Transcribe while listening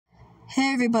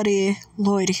Hey everybody,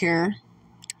 Lloyd here.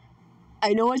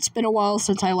 I know it's been a while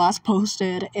since I last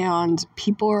posted and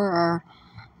people are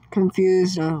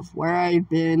confused of where I've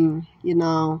been,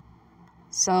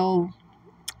 So,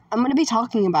 I'm going to be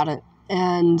talking about it.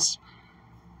 And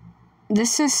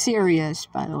this is serious,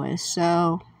 by the way.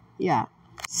 So, yeah.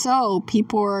 So,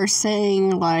 people are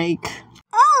saying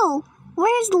Oh,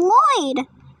 where's Lloyd?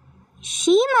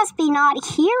 She must be not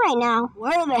here right now.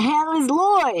 Where the hell is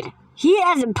Lloyd? He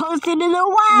hasn't posted in a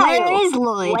while. Where is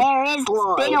Lloyd? It's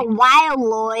been a while,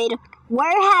 Lloyd.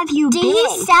 Where have you been? Did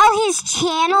he sell his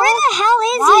channel? Where the hell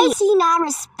is he? Why is he not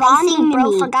responding to me?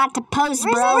 Bro forgot to post,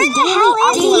 bro. Where the hell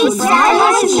is he? Did he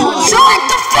sell his channel? Shut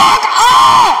the fuck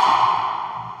up!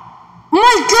 Oh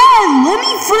my god, let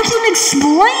me freaking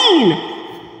explain!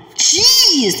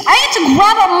 Jeez, I had to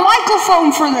grab a microphone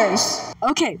for this!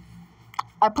 Okay,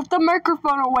 I put the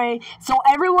microphone away, so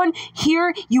everyone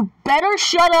here, you better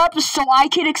shut up so I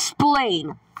can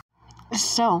explain.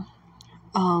 So,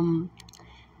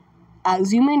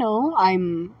 as you may know,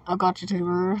 I'm a gacha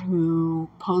tuber who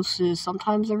posts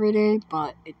sometimes every day,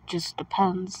 but it just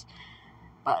depends.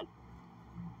 But,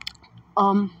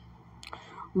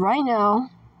 right now,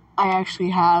 I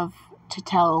actually have to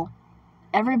tell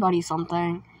everybody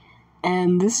something,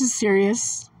 and this is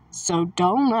serious. So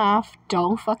don't laugh,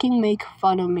 don't fucking make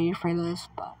fun of me for this,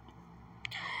 but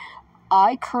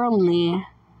I currently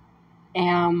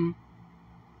am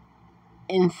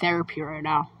in therapy right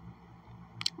now,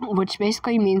 which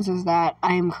basically means is that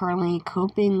I am currently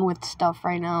coping with stuff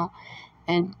right now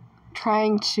and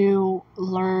trying to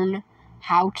learn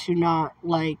how to not,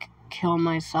 kill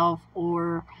myself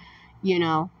or,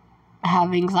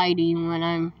 have anxiety when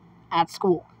I'm at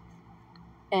school.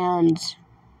 And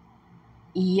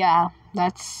yeah,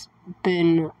 that's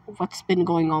been what's been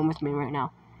going on with me right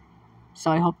now. So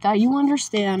I hope that you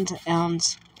understand, and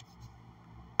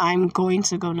I'm going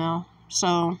to go now.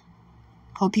 So,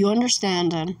 hope you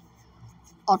understand, and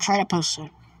I'll try to post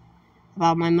it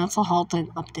about my mental health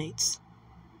and updates.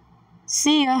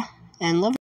 See ya, and love you.